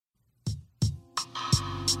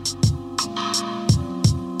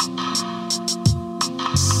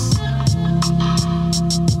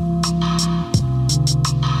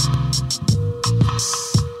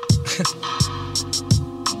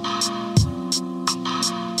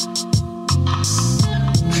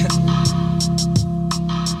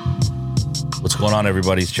going on,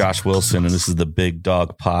 everybody? It's Josh Wilson, and this is the Big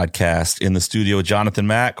Dog Podcast. In the studio with Jonathan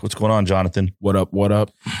Mack. What's going on, Jonathan? What up? What up?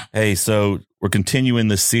 Hey, so we're continuing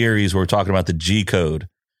this series where we're talking about the G Code,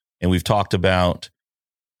 and we've talked about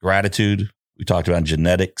gratitude. We talked about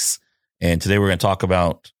genetics, and today we're going to talk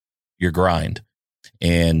about your grind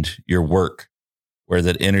and your work, where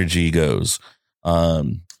that energy goes.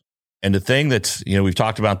 And the thing that's, we've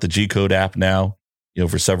talked about the G Code app now,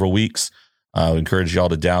 for several weeks. I encourage y'all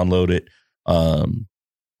to download it.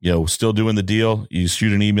 Still doing the deal. You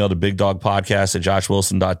shoot an email to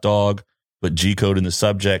bigdogpodcast@joshwilson.dog, put G Code in the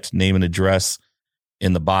subject, name and address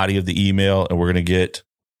in the body of the email, and we're going to get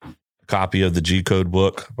a copy of the G Code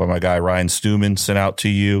book by my guy Ryan Stewman sent out to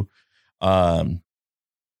you. And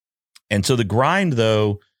so the grind,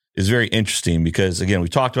 though, is very interesting because, again, we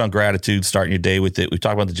talked about gratitude, starting your day with it. We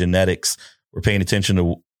talked about the genetics. We're paying attention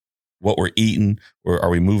to what we're eating, or are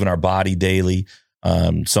we moving our body daily?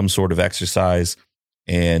 Some sort of exercise,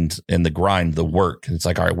 and the grind, the work. It's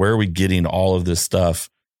like, all right, where are we getting all of this stuff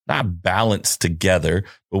not balanced together,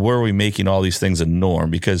 but where are we making all these things a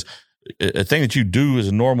norm? Because a thing that you do as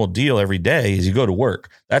a normal deal every day is you go to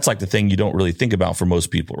work. That's like the thing you don't really think about for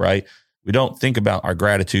most people, right? We don't think about our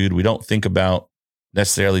gratitude. We don't think about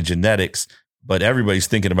necessarily genetics, but everybody's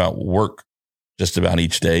thinking about work just about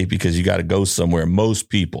each day because you got to go somewhere. Most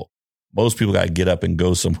people got to get up and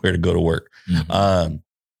go somewhere to go to work. Mm-hmm.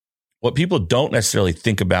 What people don't necessarily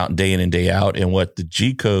think about day in and day out, and what the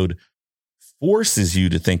G Code forces you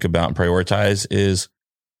to think about and prioritize, is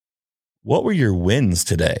what were your wins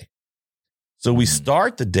today? So we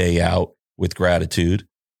start the day out with gratitude,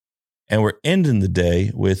 and we're ending the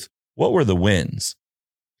day with what were the wins?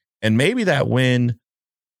 And maybe that win,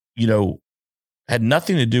 had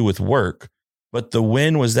nothing to do with work, but the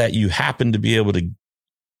win was that you happened to be able to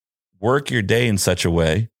work your day in such a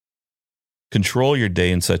way, control your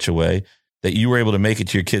day in such a way that you were able to make it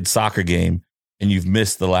to your kid's soccer game and you've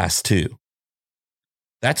missed the last two.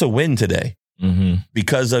 That's a win today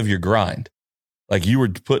because of your grind. Like, you were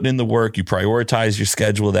putting in the work, you prioritized your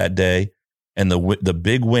schedule that day, and the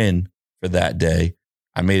big win for that day,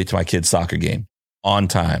 I made it to my kid's soccer game on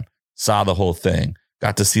time, saw the whole thing,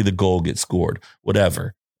 got to see the goal get scored,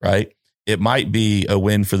 whatever, right? It might be a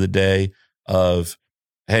win for the day of,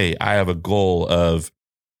 hey, I have a goal of,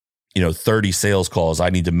 30 sales calls I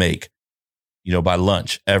need to make, by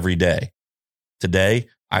lunch every day. Today,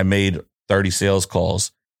 I made 30 sales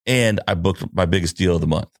calls and I booked my biggest deal of the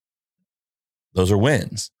month. Those are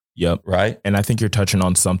wins. Yep. Right. And I think you're touching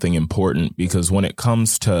on something important, because when it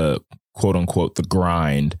comes to quote unquote the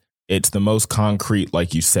grind, it's the most concrete,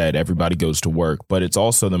 like you said, everybody goes to work, but it's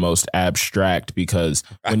also the most abstract, because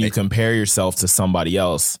when you compare yourself to somebody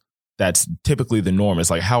else, that's typically the norm. It's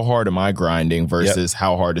like, how hard am I grinding versus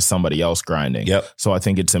how hard is somebody else grinding? Yep. So I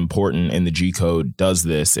think it's important, and the G Code does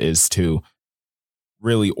this, is to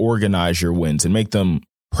really organize your wins and make them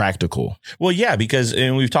practical. Well, yeah, because,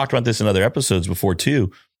 and we've talked about this in other episodes before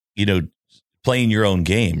too, playing your own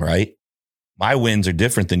game, right? My wins are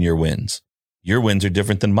different than your wins. Your wins are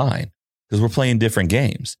different than mine, because we're playing different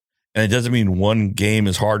games. And it doesn't mean one game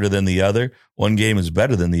is harder than the other. One game is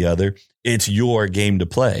better than the other. It's your game to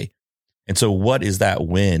play. And so what is that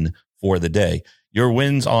win for the day? Your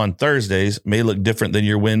wins on Thursdays may look different than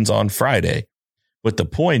your wins on Friday. But the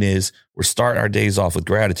point is, we're starting our days off with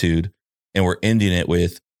gratitude, and we're ending it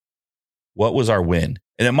with, what was our win?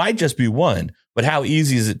 And it might just be one, but how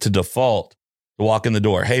easy is it to default to walk in the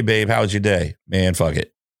door? Hey, babe, how was your day? Man, fuck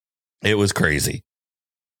it. It was crazy.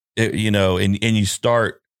 And you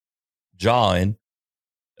start jawing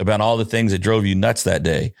about all the things that drove you nuts that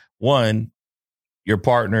day. One, your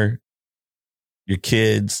partner, your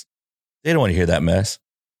kids, they don't want to hear that mess.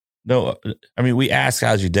 No, I mean, we ask,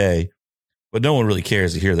 how's your day? But no one really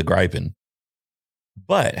cares to hear the griping.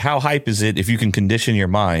 But how hype is it if you can condition your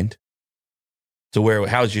mind to where,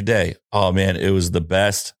 how's your day? Oh, man, it was the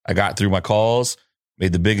best. I got through my calls,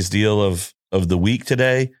 made the biggest deal of the week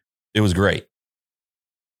today. It was great.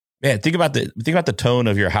 Man, think about the tone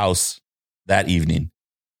of your house that evening,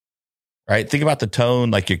 right? Think about the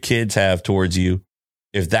tone like your kids have towards you,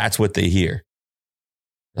 if that's what they hear.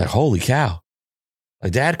 Like, holy cow.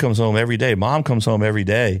 Like, dad comes home every day. Mom comes home every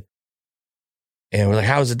day. And we're like,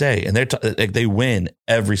 how's the day? And they win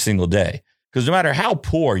every single day. Because no matter how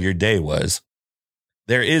poor your day was,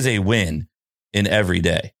 there is a win in every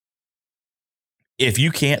day. If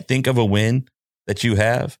you can't think of a win that you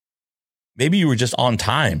have, maybe you were just on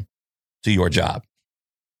time to your job,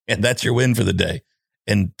 and that's your win for the day.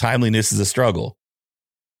 And timeliness is a struggle.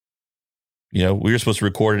 We were supposed to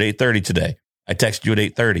record at 8:30 today. I texted you at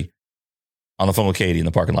 8:30 on the phone with Katie in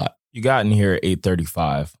the parking lot. You got in here at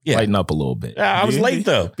 8:35. Yeah. Lighten up a little bit. I was late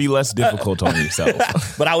though. Be less difficult on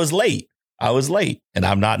yourself. But I was late. And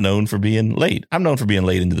I'm not known for being late. I'm known for being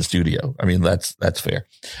late into the studio. I mean, that's fair.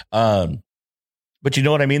 But you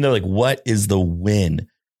know what I mean? They're like, what is the win?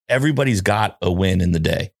 Everybody's got a win in the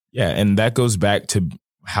day. Yeah. And that goes back to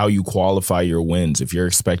how you qualify your wins. If you're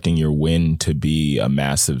expecting your win to be a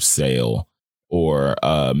massive sale or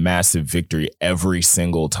a massive victory every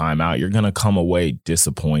single time out, you're going to come away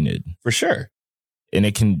disappointed. For sure. And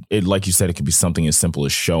like you said, it could be something as simple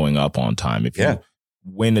as showing up on time. If you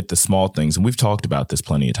win at the small things, and we've talked about this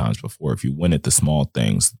plenty of times before, if you win at the small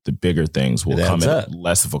things, the bigger things will come at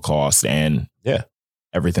less of a cost, and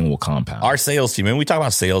everything will compound. Our sales team, and we talk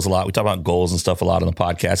about sales a lot. We talk about goals and stuff a lot on the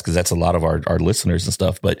podcast because that's a lot of our listeners and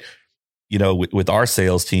stuff. But, you know, with our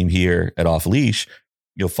sales team here at Off Leash,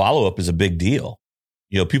 you know, follow-up is a big deal.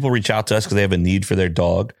 You know, people reach out to us because they have a need for their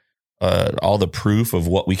dog. All the proof of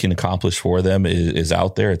what we can accomplish for them is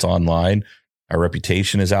out there. It's online. Our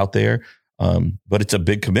reputation is out there. But it's a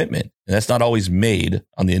big commitment. And that's not always made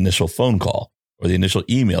on the initial phone call or the initial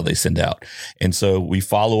email they send out. And so we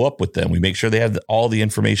follow up with them. We make sure they have all the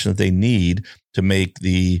information that they need to make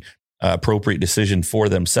the appropriate decision for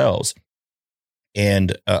themselves.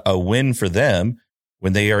 And a win for them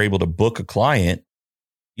when they are able to book a client,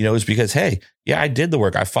 you know, is because, hey, yeah, I did the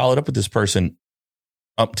work. I followed up with this person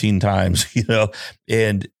umpteen times, you know,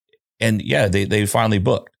 and yeah, they finally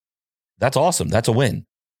booked. That's awesome. That's a win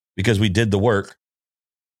because we did the work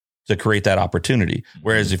to create that opportunity.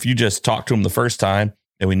 Whereas if you just talk to them the first time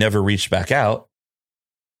and we never reached back out,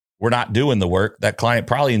 we're not doing the work. That client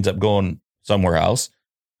probably ends up going somewhere else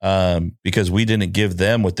because we didn't give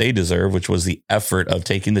them what they deserve, which was the effort of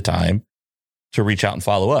taking the time to reach out and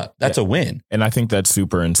follow up. That's a win. And I think that's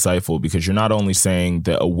super insightful because you're not only saying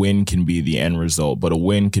that a win can be the end result, but a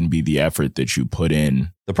win can be the effort that you put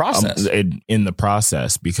in the process in the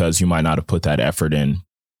process, because you might not have put that effort in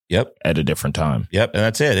at a different time. And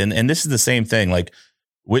that's it. And this is the same thing. Like,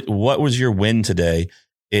 what was your win today?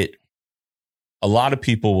 A lot of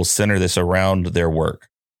people will center this around their work,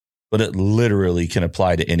 but it literally can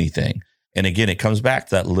apply to anything. And again, it comes back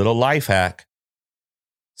to that little life hack.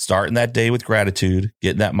 Starting that day with gratitude,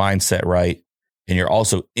 getting that mindset right. And you're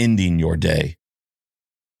also ending your day,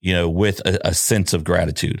 you know, with a sense of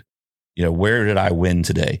gratitude. You know, where did I win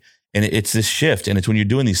today? And it's this shift. And it's when you're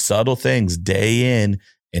doing these subtle things day in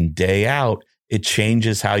and day out, it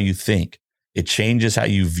changes how you think. It changes how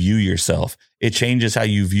you view yourself. It changes how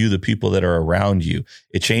you view the people that are around you.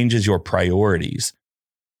 It changes your priorities.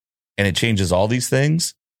 And it changes all these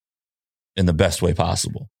things in the best way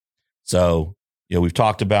possible. So, you know, we've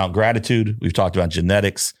talked about gratitude. We've talked about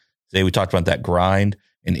genetics. Today we talked about that grind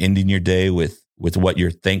and ending your day with what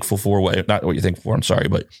you're thankful for. Not what you're thankful for, I'm sorry,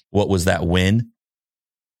 but what was that win?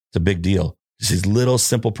 It's a big deal. Just these little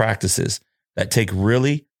simple practices that take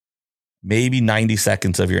really maybe 90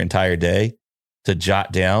 seconds of your entire day to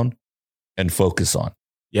jot down and focus on.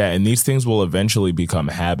 Yeah, and these things will eventually become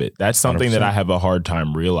habit. That's something 100%. That I have a hard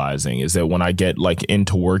time realizing is that when I get like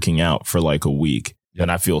into working out for like a week, then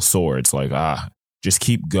I feel sore. It's like, just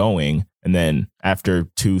keep going. And then after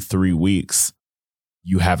 2-3 weeks,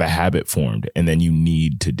 you have a habit formed and then you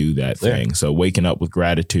need to do that thing. So waking up with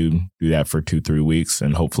gratitude, do that for 2-3 weeks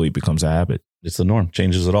and hopefully it becomes a habit. It's the norm,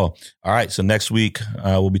 changes it all. All right. So next week,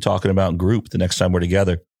 we'll be talking about group the next time we're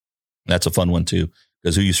together. That's a fun one too,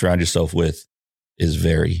 because who you surround yourself with is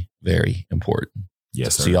very, very important.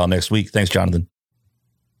 Yes, sir. See y'all next week. Thanks, Jonathan.